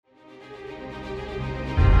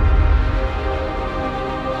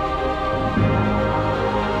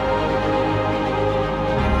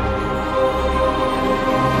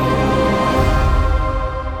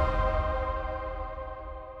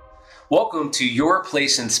welcome to Your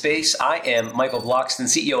Place in Space. I am Michael Bloxton,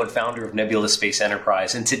 CEO and founder of Nebula Space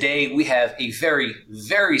Enterprise. And today we have a very,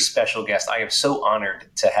 very special guest. I am so honored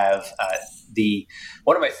to have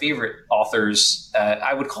one of my favorite authors.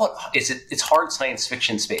 I would call it's hard science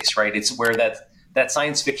fiction space, right? It's where that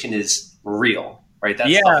science fiction is real, right?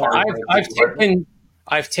 That's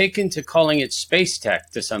I've taken to calling it space tech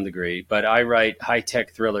to some degree, but I write high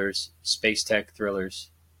tech thrillers, space tech thrillers,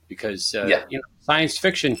 because science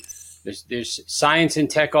fiction. There's science and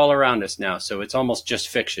tech all around us now, so it's almost just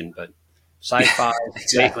fiction. But sci-fi,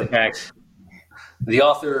 exactly. Tech. The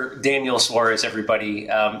author Daniel Suarez, everybody.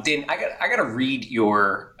 Dan, I got to read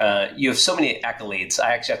your. You have so many accolades.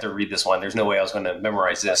 I actually have to read this one. There's no way I was going to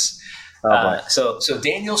memorize this. So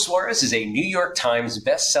Daniel Suarez is a New York Times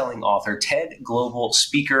best-selling author, TED Global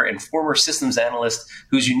speaker, and former systems analyst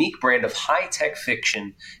whose unique brand of high-tech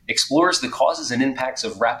fiction explores the causes and impacts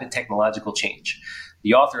of rapid technological change.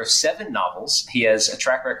 The author of 7 novels, he has a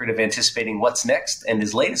track record of anticipating what's next, and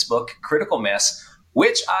his latest book, Critical Mass,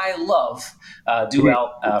 which I love, due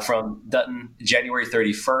out from Dutton, January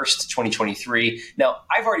 31st, 2023. Now,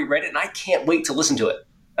 I've already read it, and I can't wait to listen to it.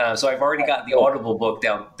 So I've already got the Audible book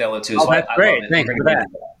downloaded too. Oh, that's great. Thanks for that.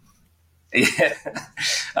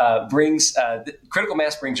 Critical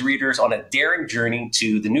Mass brings readers on a daring journey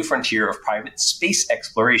to the new frontier of private space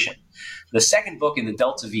exploration. The second book in the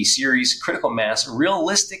Delta V series, Critical Mass,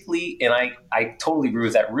 realistically, and I totally agree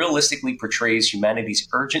with that, realistically portrays humanity's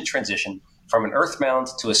urgent transition from an earthbound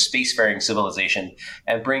to a spacefaring civilization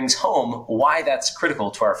and brings home why that's critical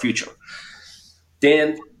to our future.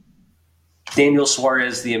 Daniel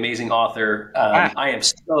Suarez, the amazing author. I am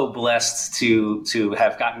so blessed to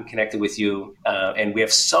have gotten connected with you, and we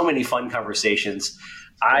have so many fun conversations.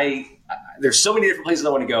 There's so many different places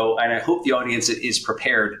I want to go, and I hope the audience is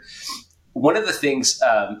prepared. One of the things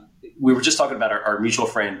we were just talking about our mutual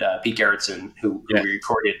friend Pete Gerritsen, who we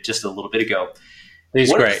recorded just a little bit ago.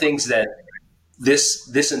 One of the things that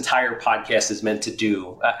this entire podcast is meant to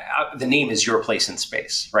do, the name is Your Place in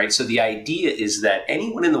Space, right? So the idea is that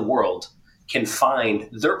anyone in the world can find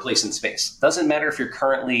their place in space. Doesn't matter if you're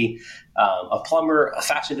currently a plumber, a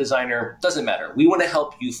fashion designer, doesn't matter. We want to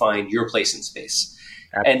help you find your place in space.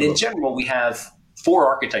 Absolutely. And in general, we have 4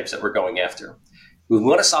 archetypes that we're going after. We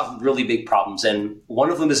want to solve really big problems. And one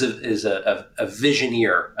of them is a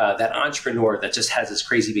visioneer, that entrepreneur that just has this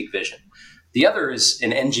crazy big vision. The other is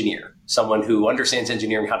an engineer, someone who understands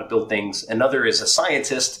engineering, how to build things. Another is a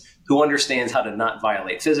scientist who understands how to not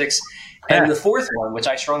violate physics. And the fourth one, which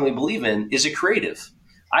I strongly believe in, is a creative.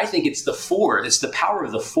 I think it's the power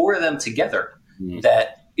of the 4 of them together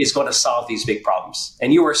that is going to solve these big problems.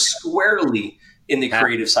 And you are squarely in the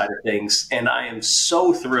creative side of things. And I am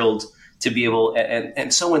so thrilled to be able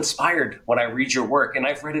and so inspired when I read your work. And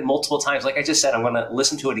I've read it multiple times. Like I just said, I'm going to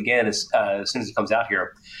listen to it again as soon as it comes out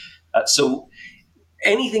here. So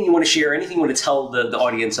anything you want to share, anything you want to tell the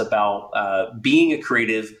audience about being a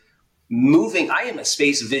creative, I am a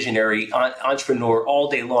space visionary entrepreneur all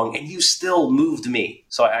day long, and you still moved me.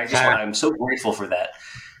 So I'm so grateful for that.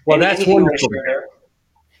 Well, that's wonderful.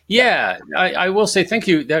 Yeah, I will say thank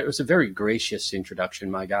you. That was a very gracious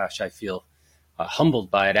introduction. My gosh, I feel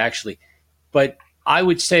humbled by it, actually. But I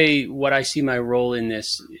would say what I see my role in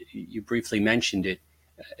this, you briefly mentioned it,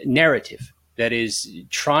 narrative. That is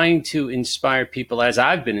trying to inspire people as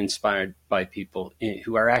I've been inspired by people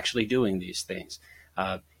who are actually doing these things.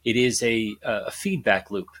 It is a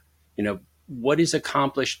feedback loop. What is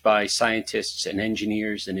accomplished by scientists and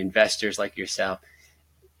engineers and investors like yourself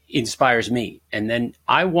inspires me. And then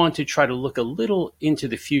I want to try to look a little into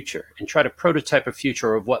the future and try to prototype a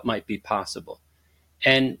future of what might be possible.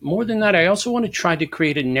 And more than that, I also want to try to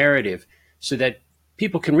create a narrative so that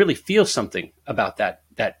people can really feel something about that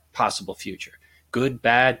possible future. Good,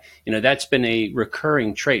 bad, that's been a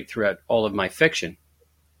recurring trait throughout all of my fiction.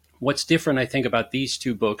 What's different, I think, about these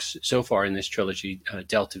 2 books so far in this trilogy,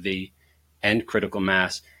 Delta V and Critical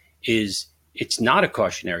Mass, is it's not a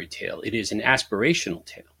cautionary tale. It is an aspirational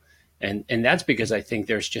tale. And that's because I think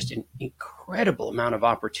there's just an incredible amount of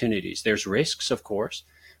opportunities. There's risks, of course,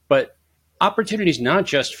 but opportunities not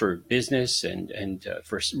just for business and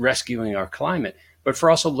for rescuing our climate, but for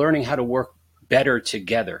also learning how to work better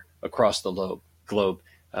together across the globe,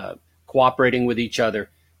 cooperating with each other.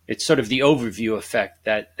 It's sort of the overview effect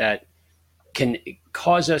that can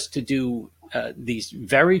cause us to do these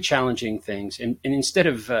very challenging things. And instead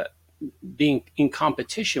of being in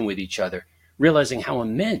competition with each other, realizing how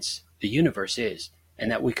immense the universe is and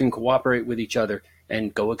that we can cooperate with each other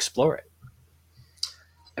and go explore it.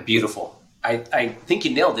 Beautiful. I think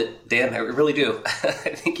you nailed it, Dan. I really do.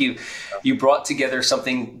 I think you brought together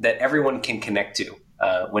something that everyone can connect to.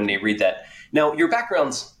 when they read that. Now, your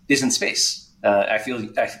background is in space. I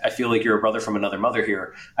feel like you're a brother from another mother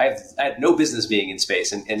here. I had no business being in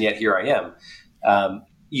space, and yet here I am. I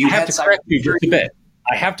have to correct you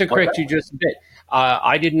just a bit.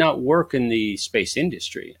 I did not work in the space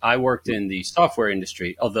industry. I worked in the software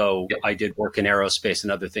industry, although I did work in aerospace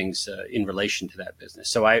and other things in relation to that business.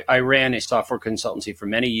 So I ran a software consultancy for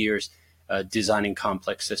many years, designing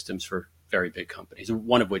complex systems for very big companies,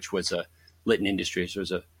 one of which was Litton Industries,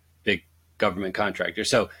 was a big government contractor.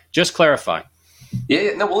 So just clarify.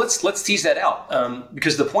 Yeah, no, well, let's tease that out,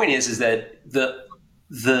 because the point is that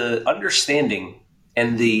the understanding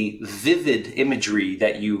and the vivid imagery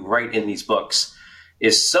that you write in these books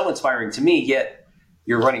is so inspiring to me, yet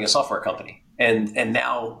you're running a software company and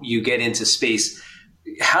now you get into space.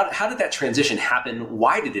 How did that transition happen?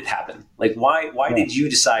 Why did it happen? Like, why did you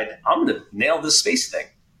decide, I'm going to nail this space thing?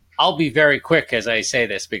 I'll be very quick as I say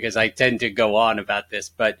this because I tend to go on about this.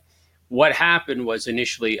 But what happened was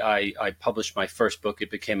initially I published my first book. It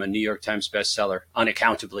became a New York Times bestseller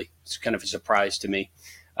unaccountably. It's kind of a surprise to me.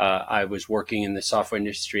 I was working in the software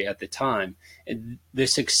industry at the time. And the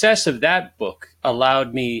success of that book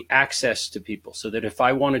allowed me access to people so that if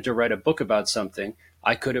I wanted to write a book about something,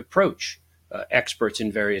 I could approach experts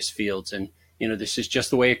in various fields. And, this is just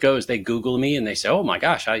the way it goes. They Google me and they say, oh my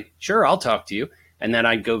gosh, I'll talk to you. And then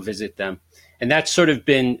I'd go visit them. And that's sort of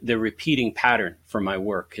been the repeating pattern for my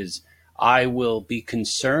work is I will be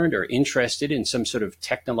concerned or interested in some sort of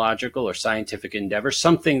technological or scientific endeavor,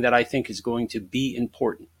 something that I think is going to be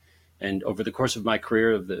important. And over the course of my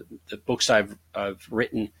career, of the books I've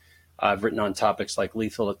written on topics like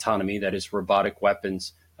lethal autonomy, that is robotic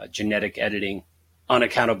weapons, genetic editing,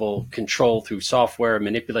 unaccountable control through software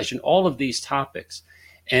manipulation, all of these topics.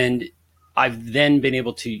 And I've then been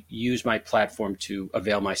able to use my platform to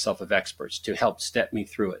avail myself of experts to help step me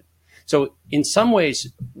through it. So in some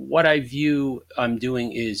ways, what I view I'm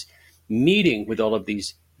doing is meeting with all of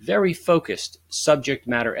these very focused subject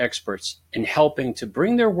matter experts and helping to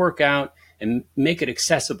bring their work out and make it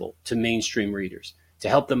accessible to mainstream readers, to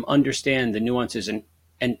help them understand the nuances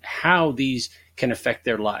and how these can affect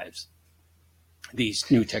their lives, these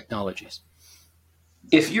new technologies.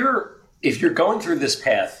 If you're going through this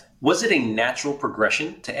path, was it a natural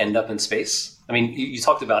progression to end up in space? I mean, you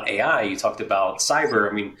talked about AI, you talked about cyber.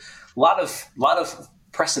 I mean, a lot of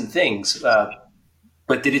pressing things,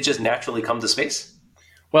 but did it just naturally come to space?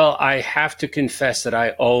 Well, I have to confess that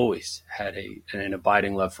I always had an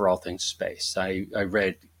abiding love for all things space. I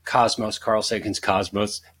read Cosmos, Carl Sagan's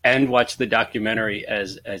Cosmos, and watched the documentary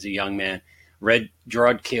as a young man. Read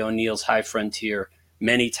Gerard K. O'Neill's High Frontier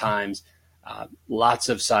many times. Lots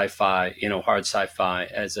of sci-fi, hard sci-fi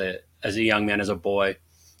as a young man, as a boy.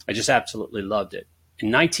 I just absolutely loved it.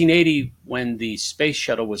 In 1980, when the space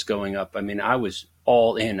shuttle was going up, I mean, I was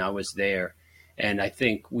all in. I was there. And I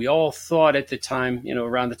think we all thought at the time,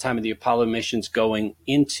 around the time of the Apollo missions going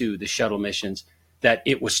into the shuttle missions, that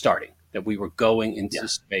it was starting, that we were going into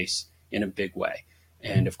space in a big way.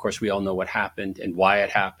 And of course, we all know what happened and why it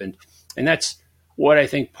happened. And that's what I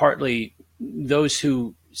think partly those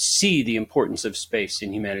who see the importance of space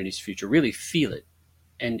in humanity's future really feel it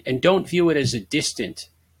and don't view it as a distant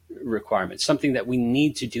requirement, something that we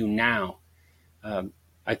need to do now.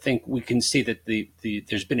 I think we can see that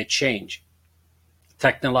there's been a change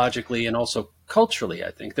technologically and also culturally. I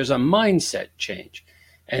think there's a mindset change.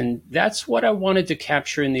 And that's what I wanted to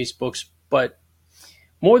capture in these books. But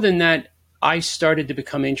more than that, I started to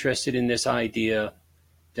become interested in this idea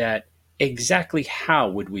that exactly how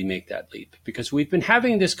would we make that leap? Because we've been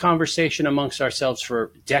having this conversation amongst ourselves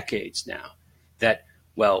for decades now that,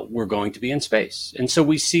 well, we're going to be in space. And so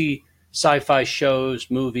we see sci-fi shows,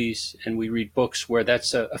 movies, and we read books where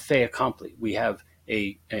that's a fait accompli. We have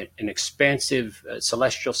an expansive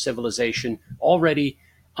celestial civilization already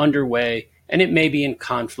underway, and it may be in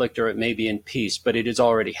conflict or it may be in peace, but it has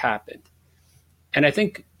already happened. And I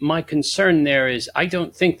think my concern there is I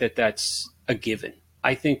don't think that that's a given.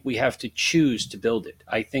 I think we have to choose to build it.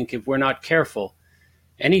 I think if we're not careful,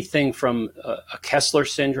 anything from a Kessler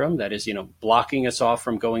syndrome, that is, blocking us off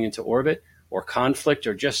from going into orbit, or conflict,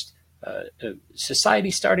 or just society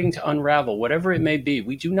starting to unravel, whatever it may be,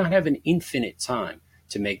 we do not have an infinite time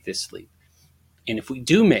to make this leap. And if we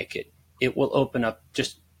do make it, it will open up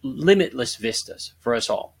just limitless vistas for us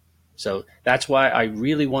all. So that's why I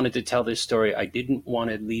really wanted to tell this story. I didn't want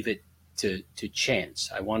to leave it to chance.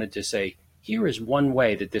 I wanted to say, here is one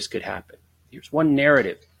way that this could happen. Here's one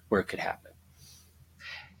narrative where it could happen.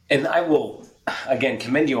 And I will, again,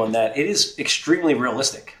 commend you on that. It is extremely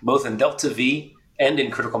realistic, both in Delta V and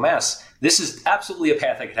in critical mass, this is absolutely a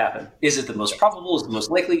path that could happen. Is it the most probable? Is it the most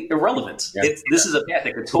likely? Irrelevant. Yeah. This is a path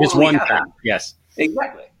that could totally happen. Path. Yes.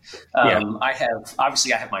 Exactly. I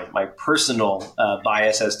have my personal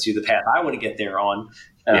bias as to the path I want to get there on,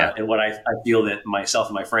 and what I feel that myself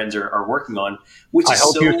and my friends are working on. Which I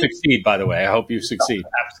hope you succeed. By the way, I hope you succeed.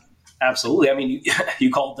 Absolutely. I mean,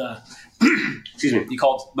 you called excuse me. You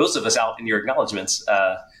called most of us out in your acknowledgments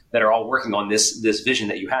that are all working on this vision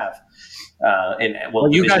that you have.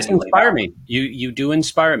 You guys inspire me. You do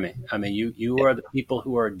inspire me. I mean, you are the people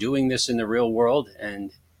who are doing this in the real world,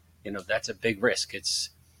 and that's a big risk. It's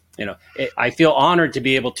I feel honored to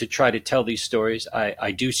be able to try to tell these stories.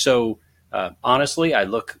 I do so honestly. I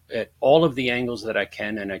look at all of the angles that I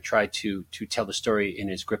can, and I try to tell the story in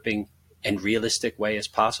as gripping and realistic way as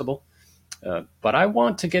possible. But I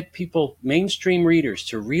want to get people, mainstream readers,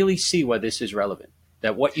 to really see why this is relevant.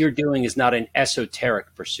 That what you're doing is not an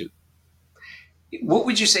esoteric pursuit. What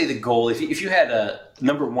would you say the goal, if you had a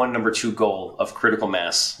number one, number two goal of critical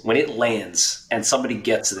mass, when it lands and somebody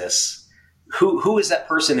gets this, who is that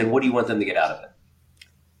person and what do you want them to get out of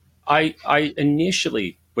it? I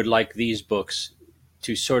initially would like these books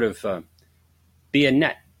to sort of be a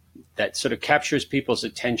net that sort of captures people's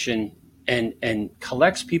attention and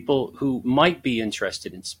collects people who might be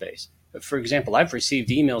interested in space. For example, I've received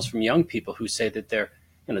emails from young people who say that they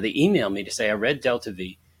email me to say, I read Delta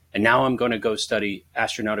V, and now I'm going to go study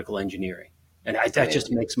astronautical engineering. And that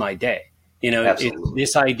just makes my day. It's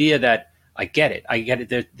this idea that I get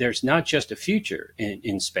it. There's not just a future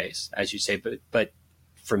in space, as you say, but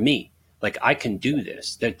for me, like I can do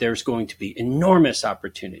this, that there's going to be enormous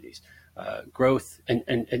opportunities, growth, and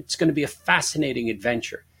it's going to be a fascinating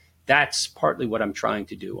adventure. That's partly what I'm trying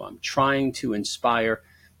to do. I'm trying to inspire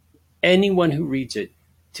anyone who reads it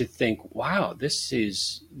to think, wow, this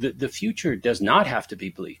is the future does not have to be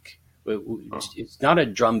bleak. It's not a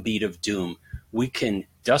drumbeat of doom. We can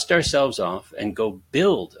dust ourselves off and go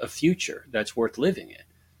build a future that's worth living in.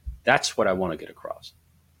 That's what I want to get across.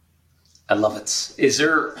 I love it.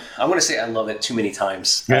 I want to say I love it too many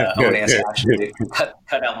times. I want to ask Ashley to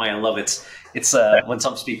cut out my I love it. It's when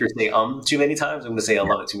some speakers say too many times, I'm going to say I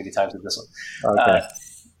love it too many times with this one. Okay.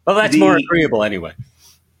 Well, that's more agreeable anyway.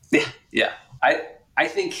 Yeah. I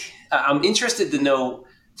think I'm interested to know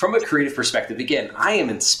from a creative perspective. Again, I am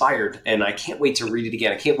inspired and I can't wait to read it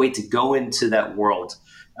again. I can't wait to go into that world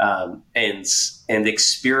and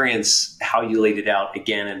experience how you laid it out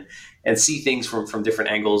again and see things from different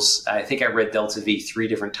angles. I think I read Delta V 3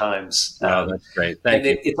 different times. Oh, that's great. Thank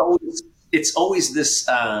you. It's always this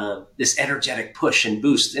energetic push and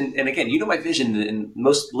boost. And again, my vision, and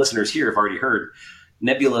most listeners here have already heard,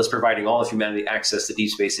 Nebula is providing all of humanity access to deep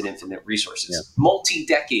space and infinite resources. Yeah.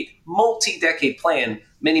 Multi-decade plan,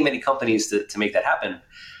 many companies to make that happen.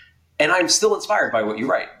 And I'm still inspired by what you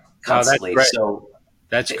write constantly.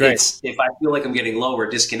 That's great. If I feel like I'm getting low or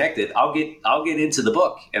disconnected, I'll get into the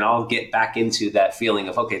book and I'll get back into that feeling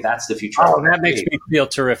of, okay, that's the future. Oh, that makes me feel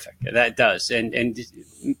terrific. That does. And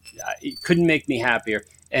it couldn't make me happier.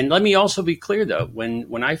 And let me also be clear, though,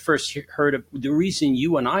 when I first heard of the reason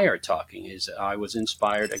you and I are talking is I was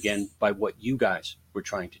inspired, again, by what you guys were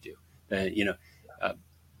trying to do.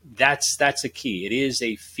 That's a key. It is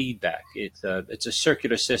a feedback. It's a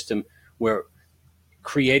circular system where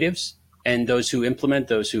creatives and those who implement,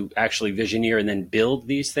 those who actually visioneer and then build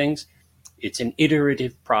these things, it's an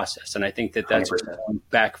iterative process. And I think that's going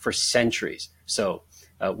back for centuries. So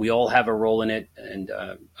we all have a role in it. And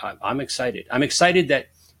I'm excited. I'm excited that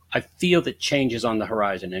I feel that change is on the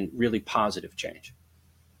horizon and really positive change.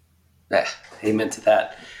 Amen to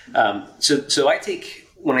that. So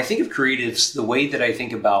when I think of creatives, the way that I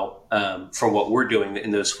think about from what we're doing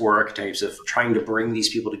in those four archetypes of trying to bring these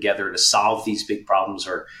people together to solve these big problems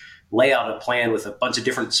or lay out a plan with a bunch of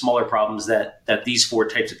different smaller problems that these four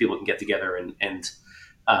types of people can get together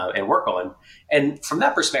and work on. And from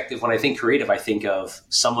that perspective, when I think creative, I think of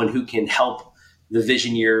someone who can help the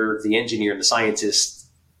visioneer, the engineer, and the scientist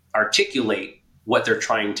articulate what they're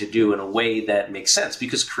trying to do in a way that makes sense,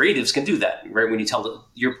 because creatives can do that, right? When you tell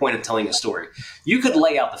your point of telling a story, you could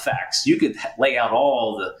lay out the facts, you could lay out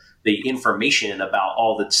all the information about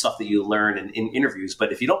all the stuff that you learn in interviews,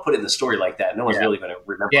 but if you don't put it in the story like that, no one's really going to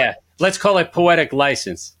remember. Yeah, let's call it poetic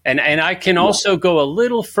license. And I can also go a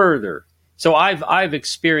little further. So I've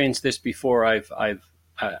experienced this before. I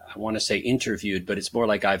want to say interviewed, but it's more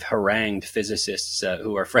like I've harangued physicists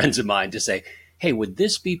who are friends of mine to say, hey, would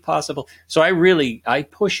this be possible? So I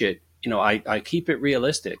push it, I keep it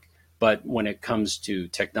realistic, but when it comes to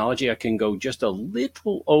technology, I can go just a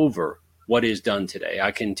little over what is done today. I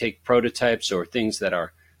can take prototypes or things that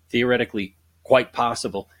are theoretically quite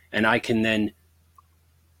possible, and I can then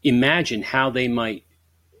imagine how they might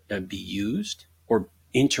be used or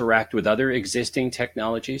interact with other existing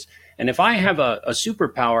technologies. And if I have a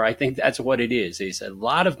superpower, I think that's what it is a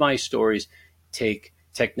lot of my stories take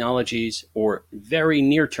technologies or very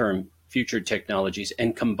near-term future technologies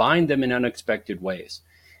and combine them in unexpected ways.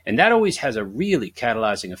 And that always has a really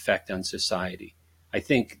catalyzing effect on society. I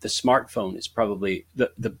think the smartphone is probably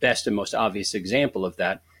the best and most obvious example of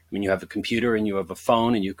that. I mean, you have a computer and you have a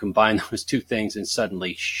phone, and you combine those two things and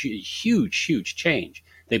suddenly huge change.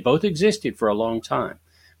 They both existed for a long time,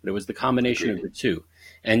 but it was the combination of the two.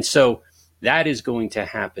 And so that is going to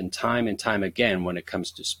happen time and time again when it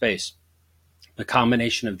comes to space. The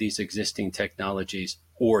combination of these existing technologies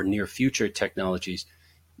or near future technologies,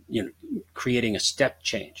 creating a step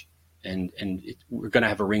change. And we're going to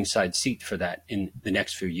have a ringside seat for that in the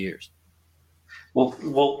next few years.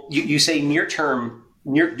 Well, you say near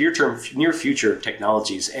future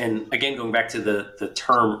technologies, and again, going back to the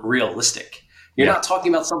term realistic, you're not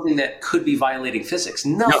talking about something that could be violating physics.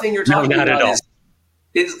 Nothing you're talking about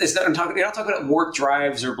you're not talking about warp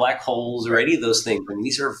drives or black holes or any of those things. I mean,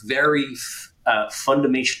 these are very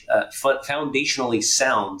foundationally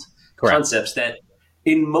sound concepts that,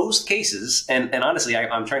 in most cases, and honestly,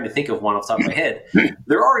 I'm trying to think of one off the top of my head,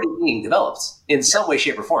 they're already being developed in some way,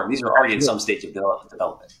 shape, or form. These are already in some stage of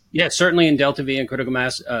development. Yeah, certainly in Delta V and critical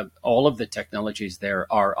mass, all of the technologies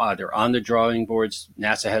there are either on the drawing boards.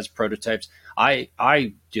 NASA has prototypes. I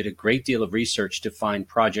did a great deal of research to find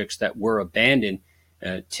projects that were abandoned.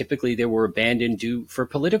 Typically, they were abandoned for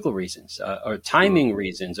political reasons or timing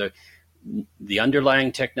reasons. Or the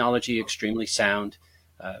underlying technology extremely sound.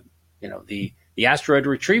 The asteroid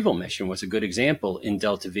retrieval mission was a good example in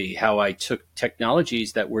Delta V, how I took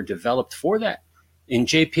technologies that were developed for that. In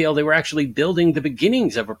JPL, they were actually building the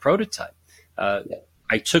beginnings of a prototype.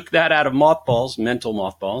 I took that out of mental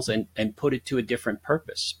mothballs, and put it to a different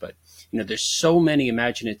purpose. But, there's so many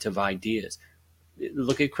imaginative ideas.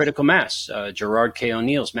 Look at critical mass, Gerard K.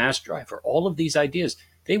 O'Neill's mass driver. All of these ideas,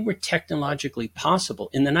 they were technologically possible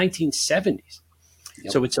in the 1970s.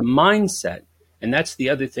 Yep. So it's a mindset. And that's the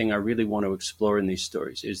other thing I really want to explore in these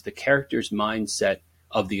stories, is the character's mindset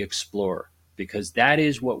of the explorer, because that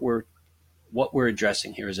is what we're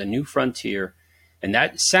addressing here, is a new frontier. And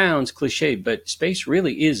that sounds cliche, but space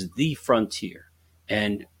really is the frontier.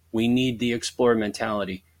 And we need the explorer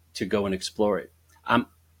mentality to go and explore it. I'm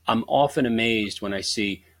often amazed when I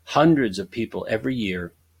see hundreds of people every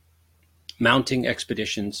year mounting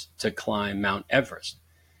expeditions to climb Mount Everest.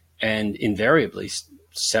 And invariably,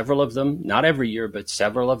 several of them, not every year, but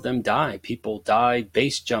several of them die. People die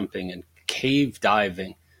base jumping and cave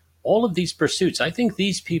diving. All of these pursuits, I think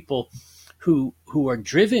these people who are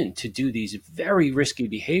driven to do these very risky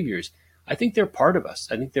behaviors, I think they're part of us.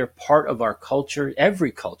 I think they're part of our culture,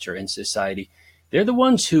 every culture in society. They're the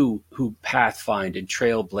ones who pathfind and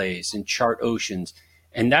trailblaze and chart oceans.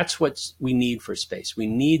 And that's what we need for space. We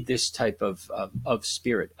need this type of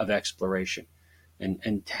spirit of exploration.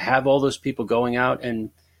 And to have all those people going out,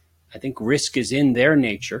 and I think risk is in their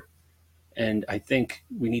nature. And I think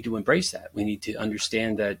we need to embrace that. We need to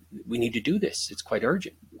understand that we need to do this. It's quite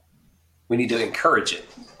urgent. We need to encourage it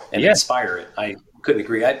and inspire it. I couldn't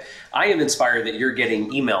agree. I am inspired that you're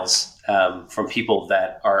getting emails from people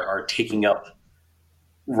that are taking up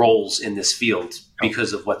roles in this field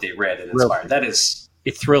because of what they read and inspired. That is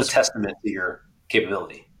a testament to your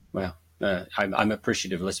capability. Well, I'm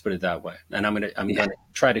appreciative. Let's put it that way. And I'm going to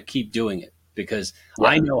try to keep doing it, because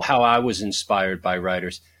I know how I was inspired by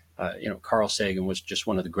writers. Carl Sagan was just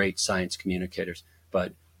one of the great science communicators,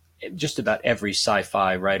 but just about every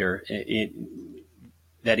sci-fi writer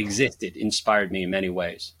that existed inspired me in many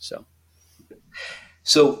ways. So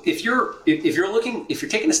if you're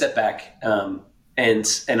taking a step back, and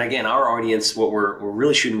again, our audience, what we're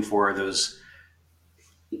really shooting for are those.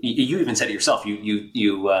 You even said it yourself. You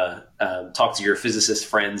talk to your physicist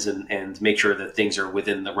friends and make sure that things are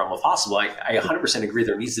within the realm of possible. I 100% agree.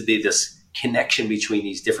 There needs to be this connection between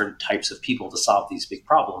these different types of people to solve these big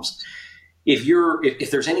problems. If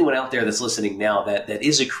there's anyone out there that's listening now that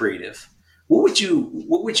is a creative, what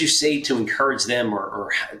would you say to encourage them, or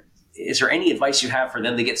is there any advice you have for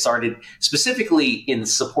them to get started specifically in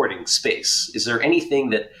supporting space? Is there anything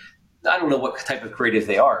that, I don't know what type of creative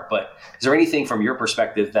they are, but is there anything from your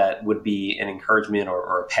perspective that would be an encouragement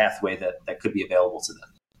or a pathway that could be available to them?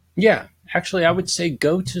 Yeah, actually, I would say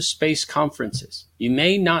go to space conferences. You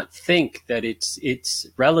may not think that it's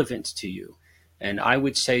relevant to you. And I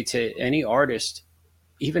would say to any artist,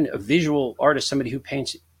 even a visual artist, somebody who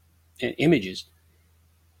paints images,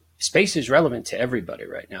 space is relevant to everybody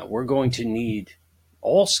right now. We're going to need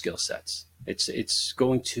all skill sets. It's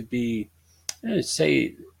going to be,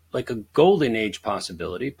 say, like a golden age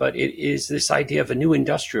possibility, but it is this idea of a new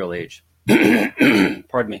industrial age.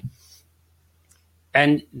 Pardon me.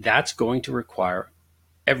 And that's going to require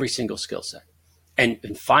every single skill set.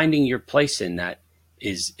 And finding your place in that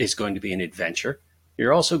is going to be an adventure.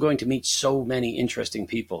 You're also going to meet so many interesting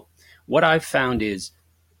people. What I've found is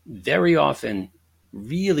very often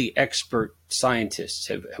really expert scientists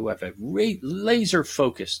who have a laser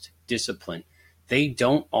focused discipline, they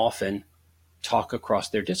don't often talk across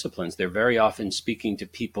their disciplines. They're very often speaking to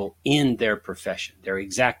people in their profession, their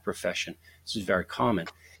exact profession. This is very common.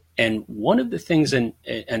 And one of the things an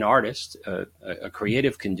artist, a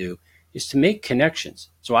creative can do is to make connections.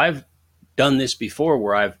 So I've done this before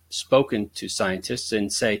where I've spoken to scientists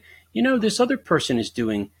and say, this other person is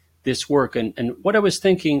doing this work. And what I was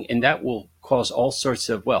thinking, and that will cause all sorts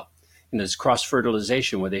of, this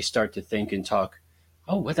cross-fertilization where they start to think and talk,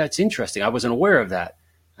 oh, well, that's interesting. I wasn't aware of that.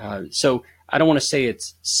 So I don't want to say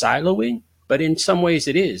it's siloing, but in some ways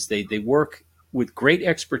it is. They work with great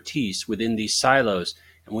expertise within these silos,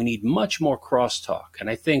 and we need much more crosstalk. And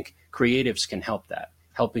I think creatives can help that,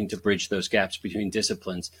 helping to bridge those gaps between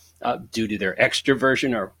disciplines due to their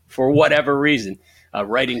extroversion or for whatever reason,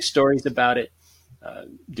 writing stories about it,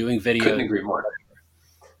 doing videos. Couldn't agree more.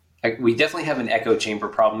 We definitely have an echo chamber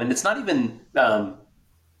problem, and it's not even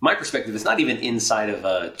my perspective. It's not even inside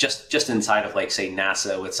of just inside of, like, say,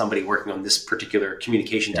 NASA with somebody working on this particular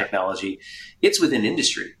communication technology. It's within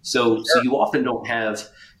industry. So you often don't have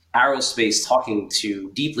aerospace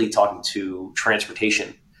deeply talking to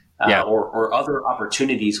transportation. Or other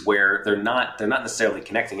opportunities where they're not necessarily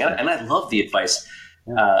connecting. And I love the advice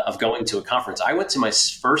of going to a conference. I went to my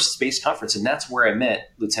first space conference, and that's where I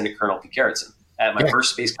met Lieutenant Colonel Pete Gerritsen. At my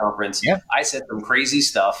first space conference, I said some crazy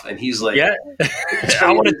stuff, and he's like,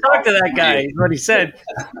 I want to talk to that guy. What he said.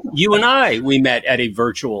 You and we met at a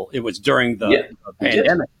virtual, it was during the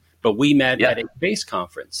pandemic, but we met at a space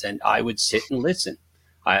conference, and I would sit and listen.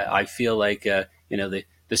 I feel like,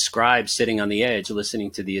 the scribe sitting on the edge listening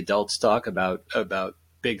to the adults talk about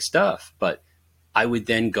big stuff. But I would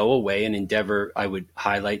then go away and I would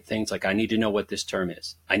highlight things like, I need to know what this term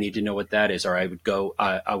is. I need to know what that is. Or I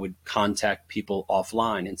would contact people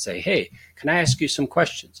offline and say, hey, can I ask you some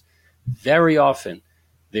questions? Very often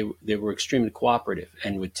they were extremely cooperative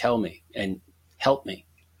and would tell me and help me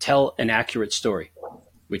tell an accurate story,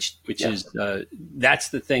 which is, that's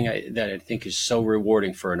the thing that I think is so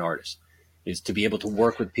rewarding for an artist, is to be able to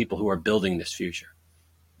work with people who are building this future.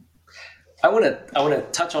 I want to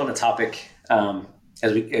touch on a topic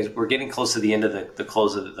as we're getting close to the end of the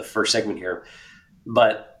close of the first segment here.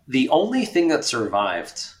 But the only thing that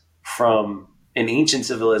survived from an ancient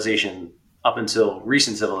civilization up until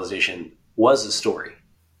recent civilization was a story.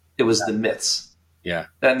 It was the myths. Yeah.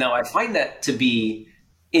 Now I find that to be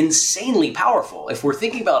insanely powerful. If we're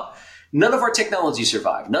thinking about, none of our technology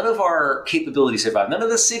survived. None of our capabilities survived. None of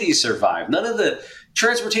the cities survived. None of the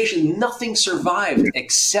transportation, nothing survived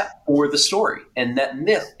except for the story. And that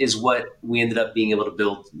myth is what we ended up being able to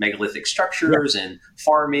build megalithic structures and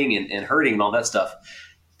farming and herding and all that stuff.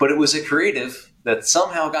 But it was a creative that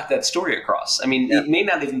somehow got that story across. I mean, it may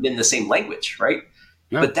not even been the same language, right?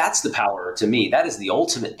 No. But that's the power to me. That is the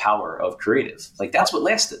ultimate power of creative. Like, that's what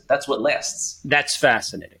lasted. That's what lasts. That's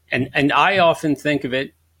fascinating. And I often think of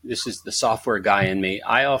it, this is the software guy in me,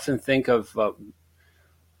 I often think of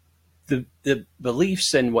the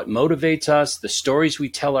beliefs and what motivates us, the stories we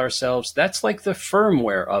tell ourselves. That's like the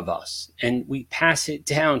firmware of us. And we pass it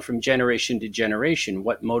down from generation to generation,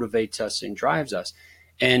 what motivates us and drives us.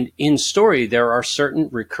 And in story, there are certain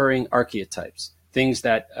recurring archetypes, things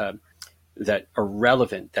that are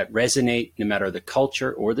relevant, that resonate no matter the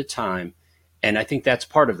culture or the time. And I think that's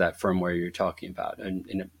part of that firmware you're talking about.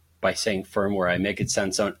 And by saying firmware, I make it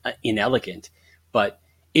sound so inelegant, but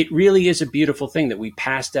it really is a beautiful thing that we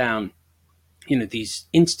pass down, these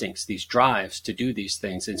instincts, these drives to do these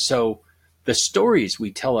things. And so the stories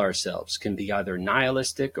we tell ourselves can be either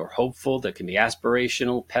nihilistic or hopeful, that can be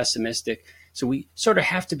aspirational, pessimistic. So we sort of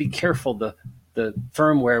have to be careful the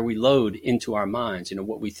firmware we load into our minds,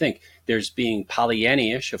 what we think. There's being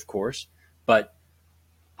Pollyanna-ish, of course, but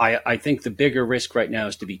I think the bigger risk right now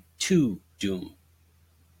is to be too doom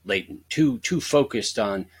latent, too focused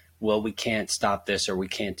on, well, we can't stop this or we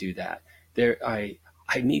can't do that.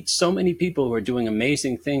 I meet so many people who are doing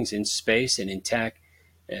amazing things in space and in tech,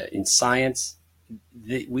 in science.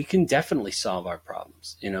 We can definitely solve our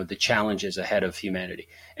problems, the challenges ahead of humanity.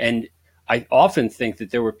 And I often think that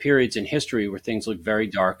there were periods in history where things looked very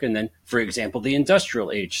dark. And then, for example, the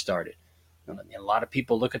industrial age started. A lot of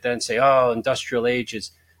people look at that and say, oh, industrial age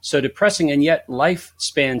is so depressing. And yet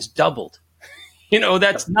lifespans doubled,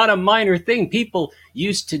 That's not a minor thing. People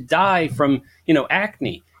used to die from,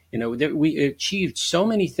 acne. We achieved so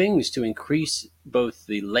many things to increase both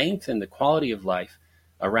the length and the quality of life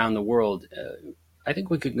around the world. I think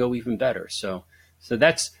we could go even better. So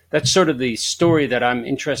that's sort of the story that I'm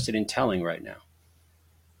interested in telling right now.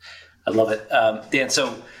 I love it, Dan.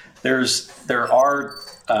 So there are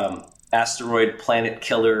asteroid planet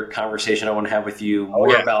killer conversation I want to have with you.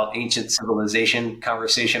 More about ancient civilization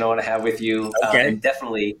conversation I want to have with you, and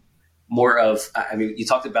definitely more of. I mean, you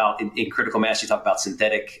talked about in Critical Mass. You talked about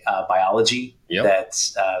synthetic biology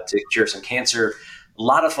that's to cure some cancer. A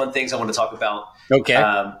lot of fun things I want to talk about. Okay,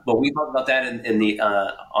 but we talked about that in the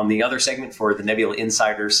on the other segment for the Nebula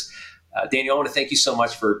Insiders. Daniel, I want to thank you so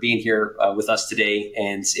much for being here with us today.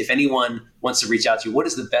 And if anyone wants to reach out to you, what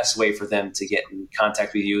is the best way for them to get in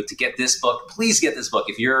contact with you, to get this book? Please get this book.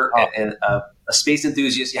 If you're a space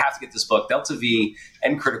enthusiast, you have to get this book, Delta V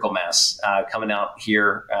and Critical Mass, coming out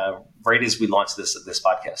here right as we launch this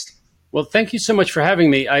podcast. Well, thank you so much for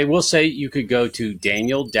having me. I will say you could go to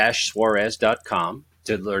daniel-suarez.com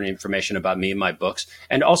to learn information about me and my books.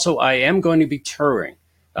 And also, I am going to be touring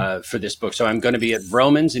for this book. So I'm going to be at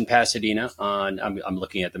Romans in Pasadena I'm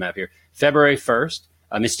looking at the map here, February 1st,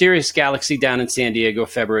 Mysterious Galaxy down in San Diego,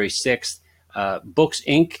 February 6th, Books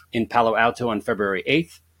Inc. in Palo Alto on February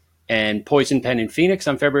 8th, and Poison Pen in Phoenix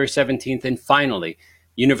on February 17th. And finally,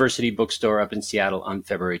 University Bookstore up in Seattle on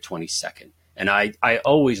February 22nd. And I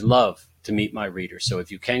always love to meet my readers. So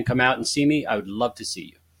if you can come out and see me, I would love to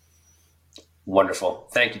see you. Wonderful.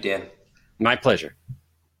 Thank you, Dan. My pleasure.